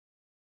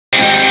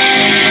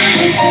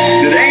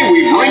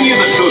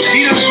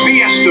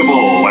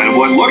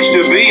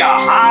to be a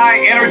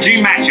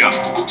high-energy matchup.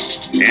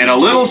 And a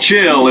little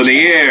chill in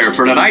the air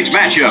for tonight's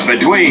matchup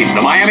between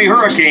the Miami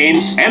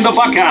Hurricanes and the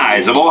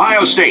Buckeyes of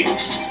Ohio State.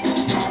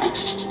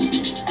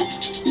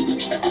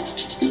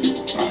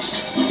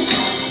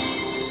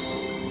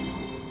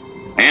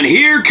 And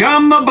here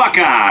come the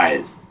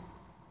Buckeyes.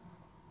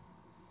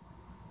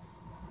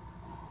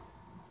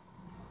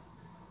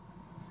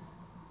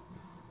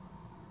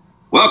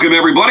 Welcome,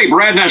 everybody.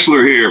 Brad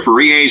Nessler here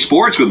for EA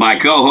Sports with my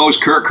co-hosts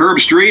Kirk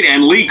Herbstreit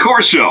and Lee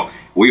Corso.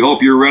 We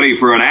hope you're ready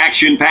for an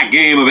action-packed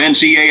game of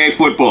NCAA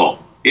football.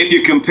 If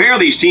you compare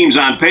these teams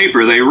on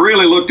paper, they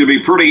really look to be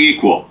pretty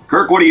equal.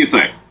 Kirk, what do you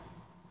think?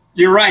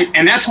 You're right,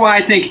 and that's why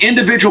I think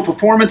individual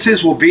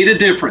performances will be the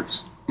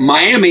difference.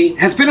 Miami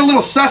has been a little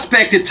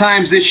suspect at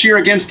times this year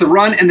against the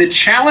run, and the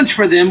challenge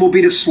for them will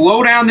be to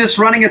slow down this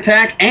running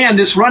attack and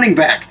this running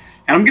back.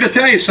 And I'm going to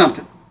tell you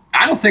something.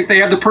 I don't think they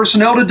have the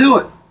personnel to do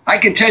it. I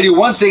can tell you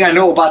one thing I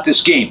know about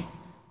this game.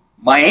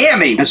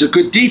 Miami has a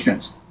good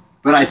defense,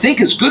 but I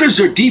think as good as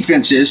their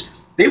defense is,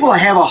 they will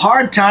have a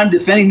hard time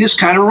defending this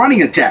kind of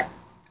running attack.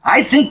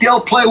 I think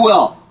they'll play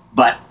well,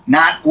 but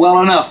not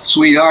well enough,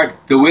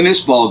 sweetheart, to win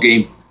this ball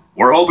game.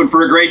 We're hoping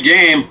for a great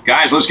game.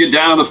 Guys, let's get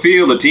down on the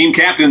field. The team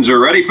captains are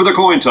ready for the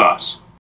coin toss.